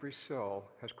body. Every cell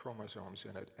has chromosomes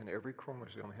in it, and every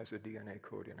chromosome has a DNA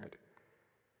code in it.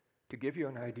 To give you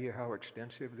an idea how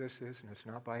extensive this is, and it's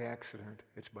not by accident,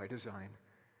 it's by design,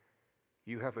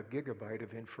 you have a gigabyte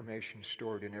of information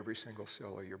stored in every single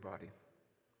cell of your body.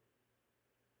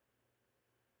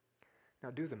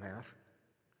 Now do the math.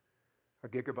 A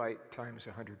gigabyte times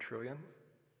 100 trillion,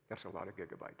 That's a lot of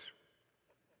gigabytes.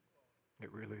 It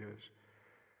really is.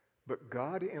 But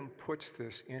God inputs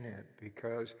this in it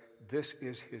because this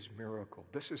is his miracle.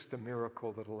 This is the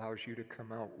miracle that allows you to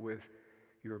come out with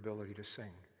your ability to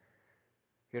sing.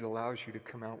 It allows you to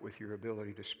come out with your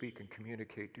ability to speak and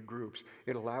communicate to groups.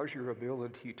 It allows your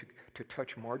ability to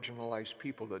touch marginalized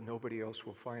people that nobody else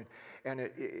will find. And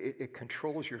it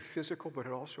controls your physical, but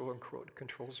it also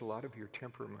controls a lot of your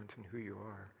temperament and who you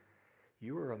are.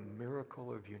 You are a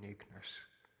miracle of uniqueness.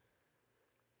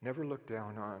 Never look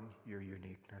down on your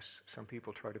uniqueness. Some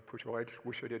people try to push, oh, I just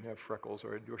wish I didn't have freckles,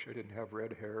 or I wish I didn't have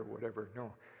red hair, or whatever.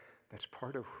 No, that's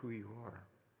part of who you are.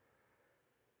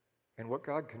 And what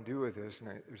God can do with this, and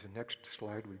there's a next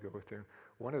slide we go with there,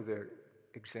 one of the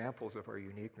examples of our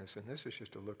uniqueness, and this is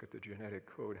just a look at the genetic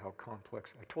code, how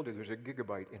complex. I told you there's a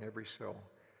gigabyte in every cell.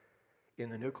 In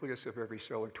the nucleus of every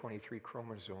cell are 23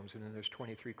 chromosomes, and then there's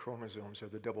 23 chromosomes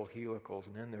of the double helicals,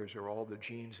 and then there's all the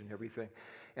genes and everything.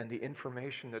 And the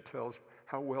information that tells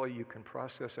how well you can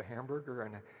process a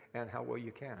hamburger and how well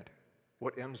you can't.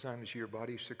 What enzymes your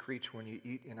body secretes when you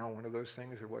eat, one of those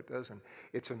things or what doesn't.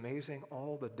 It's amazing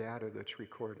all the data that's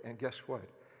recorded. And guess what?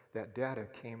 That data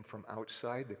came from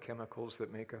outside the chemicals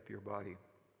that make up your body.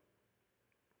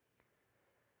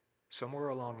 Somewhere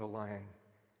along the line,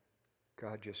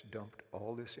 God just dumped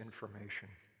all this information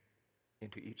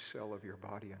into each cell of your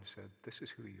body and said, this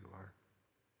is who you are.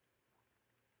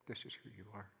 This is who you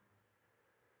are.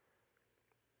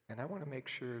 And I want to make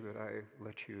sure that I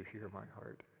let you hear my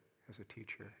heart as a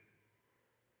teacher.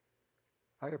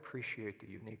 I appreciate the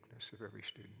uniqueness of every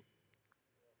student.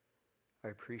 I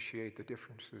appreciate the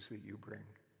differences that you bring.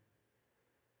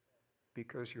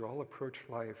 Because you all approach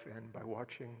life, and by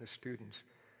watching the students,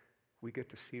 we get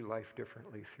to see life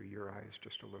differently through your eyes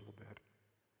just a little bit.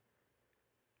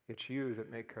 It's you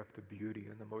that make up the beauty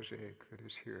and the mosaic that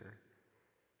is here.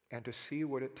 And to see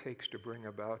what it takes to bring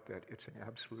about that, it's an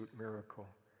absolute miracle.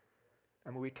 I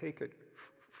mean, we take it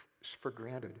for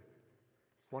granted.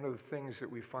 One of the things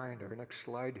that we find, our next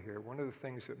slide here, one of the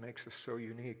things that makes us so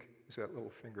unique is that little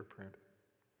fingerprint.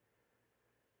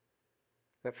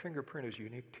 That fingerprint is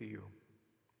unique to you.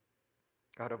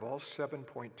 Out of all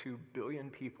 7.2 billion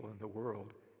people in the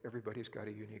world, everybody's got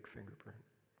a unique fingerprint.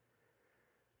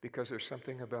 Because there's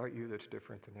something about you that's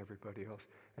different than everybody else.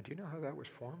 And do you know how that was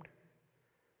formed?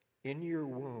 In your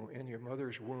womb, in your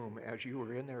mother's womb, as you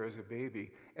were in there as a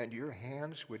baby, and your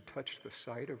hands would touch the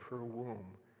side of her womb,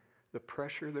 the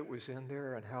pressure that was in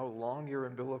there and how long your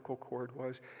umbilical cord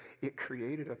was, it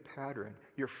created a pattern.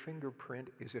 Your fingerprint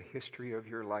is a history of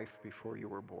your life before you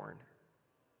were born.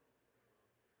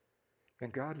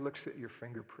 And God looks at your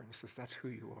fingerprint and says, that's who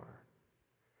you are.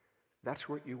 That's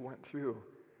what you went through.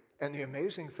 And the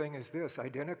amazing thing is this,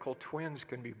 identical twins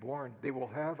can be born. They will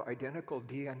have identical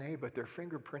DNA, but their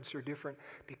fingerprints are different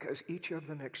because each of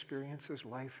them experiences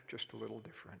life just a little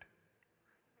different.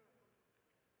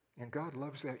 And God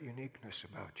loves that uniqueness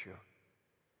about you.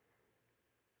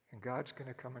 And God's going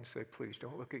to come and say, please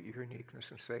don't look at your uniqueness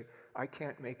and say, I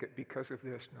can't make it because of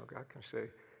this. No, God can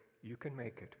say, you can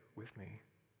make it with me.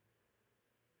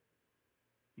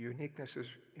 Uniqueness is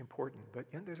important, but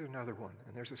then there's another one,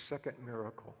 and there's a second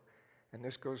miracle. And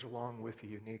this goes along with the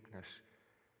uniqueness.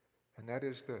 And that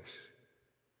is this.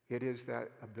 It is that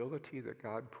ability that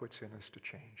God puts in us to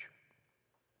change.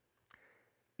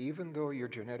 Even though your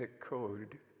genetic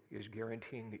code is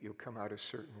guaranteeing that you'll come out a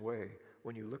certain way,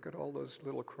 when you look at all those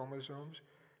little chromosomes,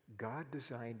 God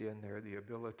designed in there the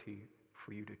ability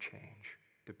for you to change,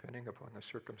 depending upon the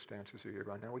circumstances of your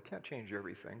life. Now, we can't change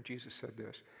everything. Jesus said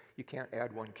this, you can't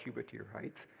add 1 cubit to your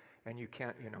height, and you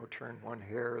can't, turn one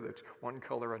hair that's one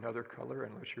color another color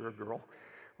unless you're a girl,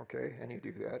 okay? And you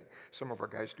do that. Some of our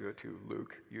guys do it too.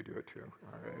 Luke, you do it too,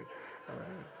 all right?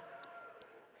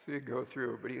 So you go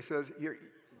through, but he says,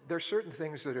 there's certain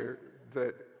things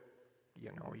that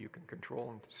you can control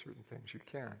and certain things you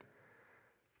can't.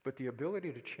 But the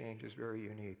ability to change is very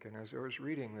unique. And as I was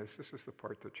reading this is the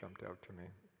part that jumped out to me.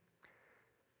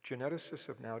 Geneticists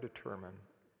have now determined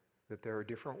that there are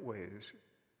different ways,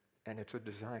 and it's a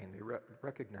design. They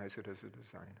recognize it as a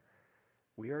design.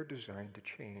 We are designed to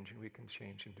change, and we can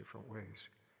change in different ways.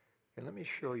 And let me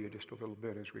show you just a little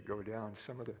bit as we go down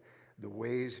some of the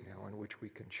ways now in which we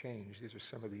can change. These are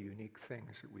some of the unique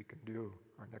things that we can do.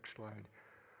 Our next slide.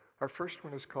 Our first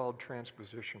one is called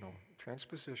transpositional.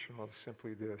 Transpositional is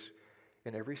simply this.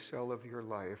 In every cell of your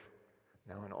life,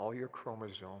 now in all your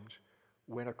chromosomes,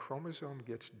 when a chromosome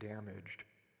gets damaged,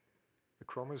 the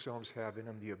chromosomes have in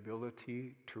them the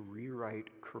ability to rewrite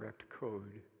correct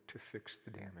code to fix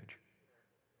the damage.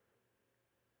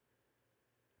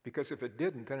 Because if it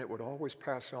didn't, then it would always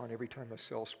pass on. Every time a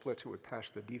cell splits, it would pass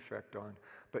the defect on.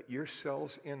 But your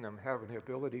cells in them have an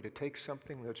ability to take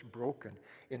something that's broken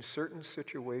in certain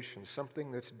situations,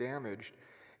 something that's damaged,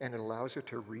 and it allows it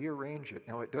to rearrange it.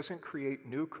 Now, it doesn't create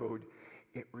new code.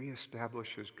 It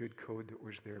reestablishes good code that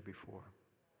was there before.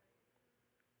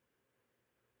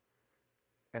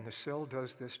 And the cell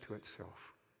does this to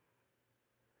itself.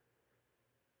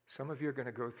 Some of you are going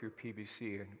to go through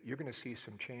PBC, and you're going to see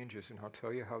some changes, and I'll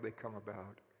tell you how they come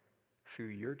about. Through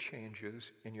your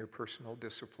changes in your personal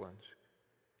disciplines,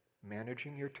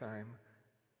 managing your time,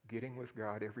 getting with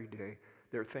God every day.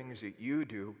 There are things that you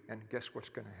do, and guess what's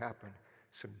going to happen?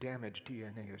 Some damaged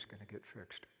DNA is going to get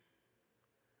fixed.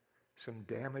 Some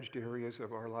damaged areas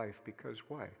of our life, because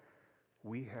why?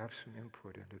 We have some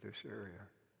input into this area.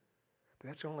 But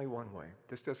that's only one way.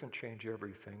 This doesn't change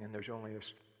everything, and there's only a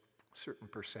certain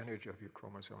percentage of your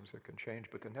chromosomes that can change,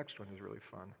 but the next one is really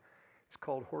fun. It's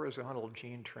called horizontal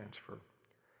gene transfer.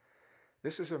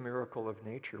 This is a miracle of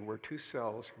nature where two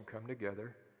cells can come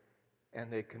together and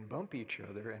they can bump each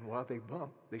other, and while they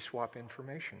bump, they swap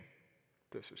information.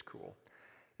 This is cool.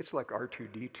 It's like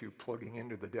R2-D2 plugging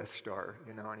into the Death Star,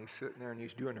 and he's sitting there and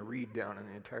he's doing a read down on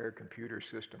the entire computer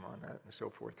system on that and so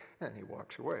forth, and he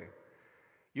walks away.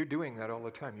 You're doing that all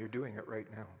the time. You're doing it right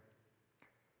now.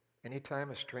 Anytime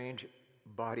a strange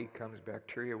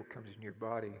bacteria comes in your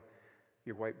body,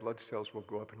 your white blood cells will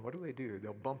go up, and what do?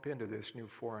 They'll bump into this new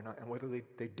foreign, and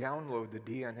they download the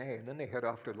DNA, and then they head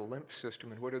off to the lymph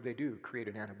system, and what do? Create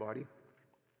an antibody.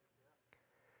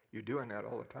 You're doing that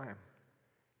all the time,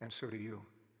 and so do you.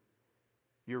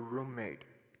 Your roommate,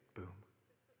 boom.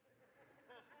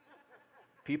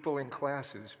 People in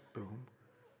classes, boom.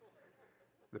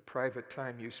 The private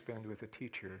time you spend with a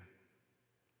teacher,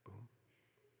 boom.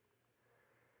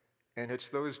 And it's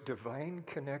those divine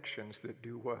connections that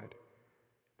do what?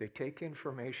 They take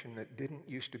information that didn't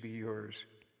used to be yours,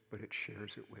 but it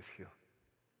shares it with you.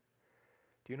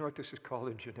 Do you know what this is called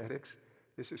in genetics?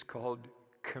 This is called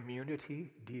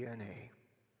community DNA.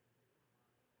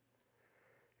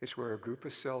 It's where a group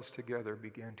of cells together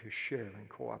begin to share and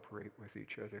cooperate with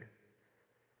each other.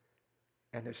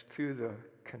 And it's through the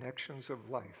connections of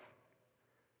life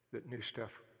that new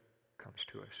stuff comes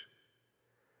to us.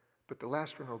 But the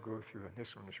last one we'll go through, and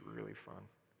this one is really fun.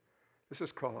 This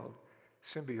is called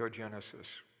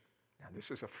symbiogenesis. Now,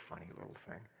 this is a funny little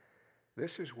thing.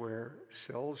 This is where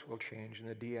cells will change and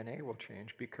the DNA will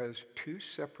change because two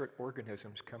separate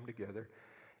organisms come together,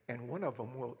 and one of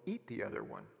them will eat the other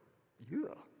one.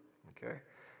 Yeah, okay?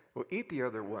 Will eat the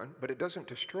other one, but it doesn't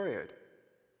destroy it.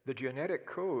 The genetic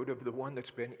code of the one that's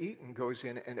been eaten goes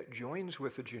in and it joins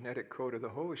with the genetic code of the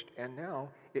host, and now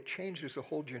it changes the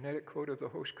whole genetic code of the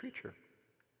host creature.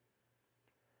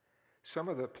 Some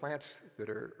of the plants that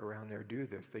are around there do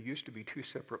this. They used to be two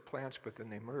separate plants, but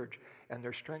then they merge, and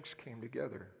their strengths came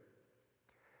together.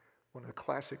 One of the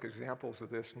classic examples of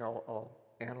this, and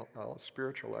I'll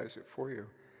spiritualize it for you,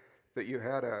 that you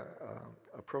had a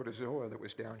protozoa that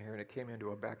was down here, and it came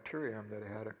into a bacterium that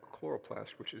had a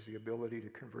chloroplast, which is the ability to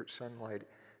convert sunlight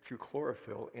through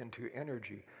chlorophyll into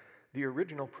energy. The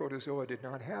original protozoa did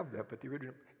not have that, but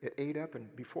it ate up,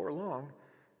 and before long,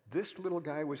 this little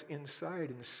guy was inside,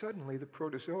 and suddenly the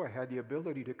protozoa had the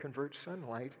ability to convert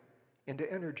sunlight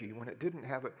into energy when it didn't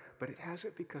have it, but it has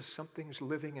it because something's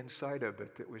living inside of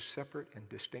it that was separate and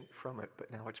distinct from it,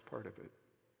 but now it's part of it.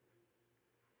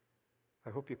 I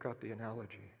hope you caught the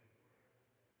analogy.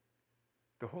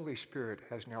 The Holy Spirit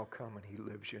has now come and he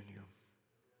lives in you.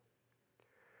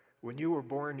 When you were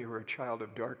born, you were a child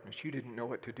of darkness. You didn't know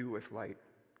what to do with light.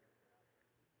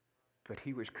 But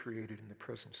he was created in the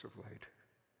presence of light.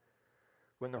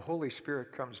 When the Holy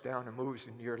Spirit comes down and moves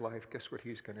into your life, guess what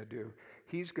he's going to do?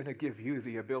 He's going to give you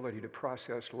the ability to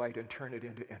process light and turn it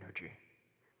into energy.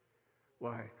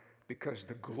 Why? Because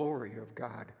the glory of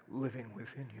God living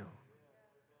within you.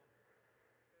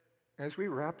 As we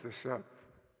wrap this up,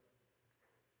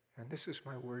 and this is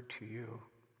my word to you,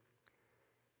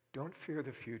 don't fear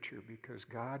the future because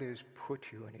God has put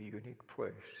you in a unique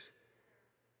place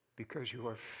because you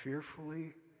are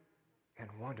fearfully and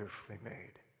wonderfully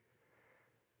made.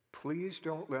 Please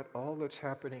don't let all that's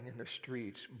happening in the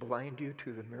streets blind you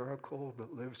to the miracle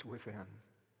that lives within.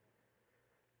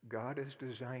 God has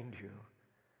designed you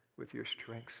with your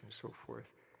strengths and so forth,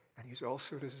 and he's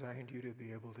also designed you to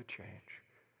be able to change.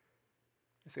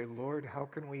 You say, Lord, how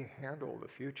can we handle the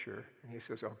future? And he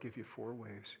says, I'll give you 4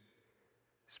 ways.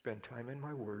 Spend time in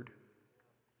my word.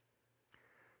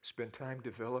 Spend time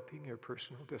developing your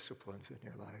personal disciplines in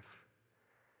your life.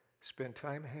 Spend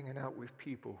time hanging out with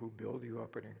people who build you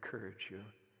up and encourage you.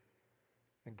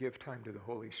 and give time to the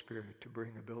Holy Spirit to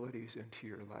bring abilities into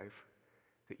your life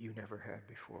that you never had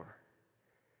before.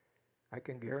 I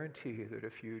can guarantee that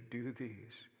if you do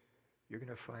these, you're going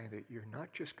to find that you're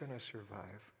not just going to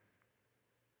survive,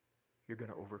 you're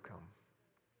going to overcome.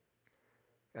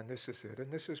 And this is it.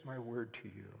 And this is my word to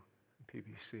you,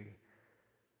 PBC.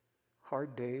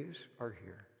 Hard days are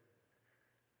here,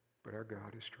 but our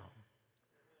God is strong.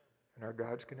 And our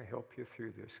God's going to help you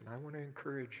through this. And I want to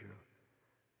encourage you.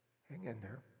 Hang in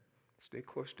there. Stay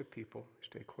close to people.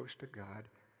 Stay close to God.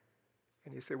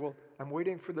 And you say, well, I'm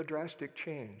waiting for the drastic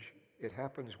change. It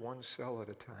happens one cell at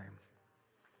a time.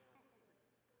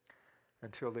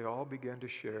 Until they all begin to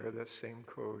share that same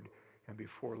code, and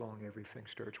before long everything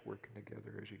starts working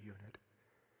together as a unit.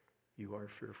 You are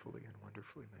fearfully and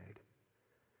wonderfully made.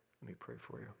 Let me pray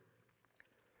for you.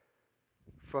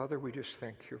 Father, we just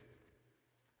thank you.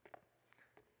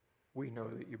 We know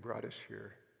that you brought us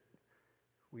here.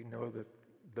 We know that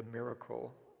the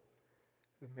miracle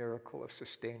of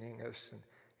sustaining us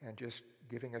and just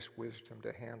giving us wisdom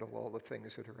to handle all the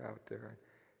things that are out there,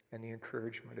 and the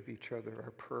encouragement of each other,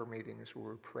 our prayer meetings where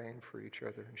we're praying for each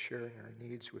other and sharing our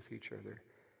needs with each other.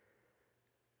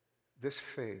 This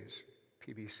phase,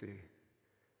 PBC,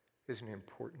 is an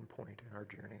important point in our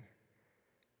journey.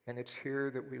 And it's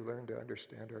here that we learn to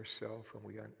understand ourselves, and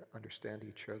we understand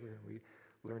each other, and we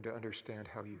learn to understand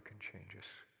how you can change us.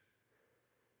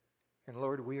 And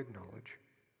Lord, we acknowledge,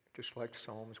 just like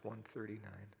Psalms 139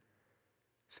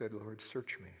 said, Lord,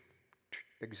 search me,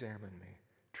 examine me,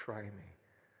 try me.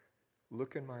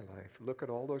 Look in my life. Look at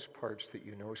all those parts that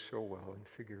you know so well and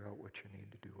figure out what you need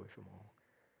to do with them all.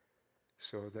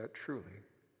 So that truly,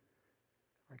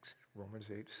 like Romans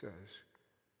 8 says,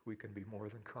 we can be more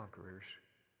than conquerors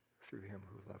through him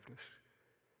who loved us.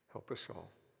 Help us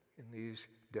all in these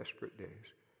desperate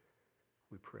days.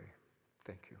 We pray.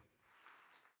 Thank you.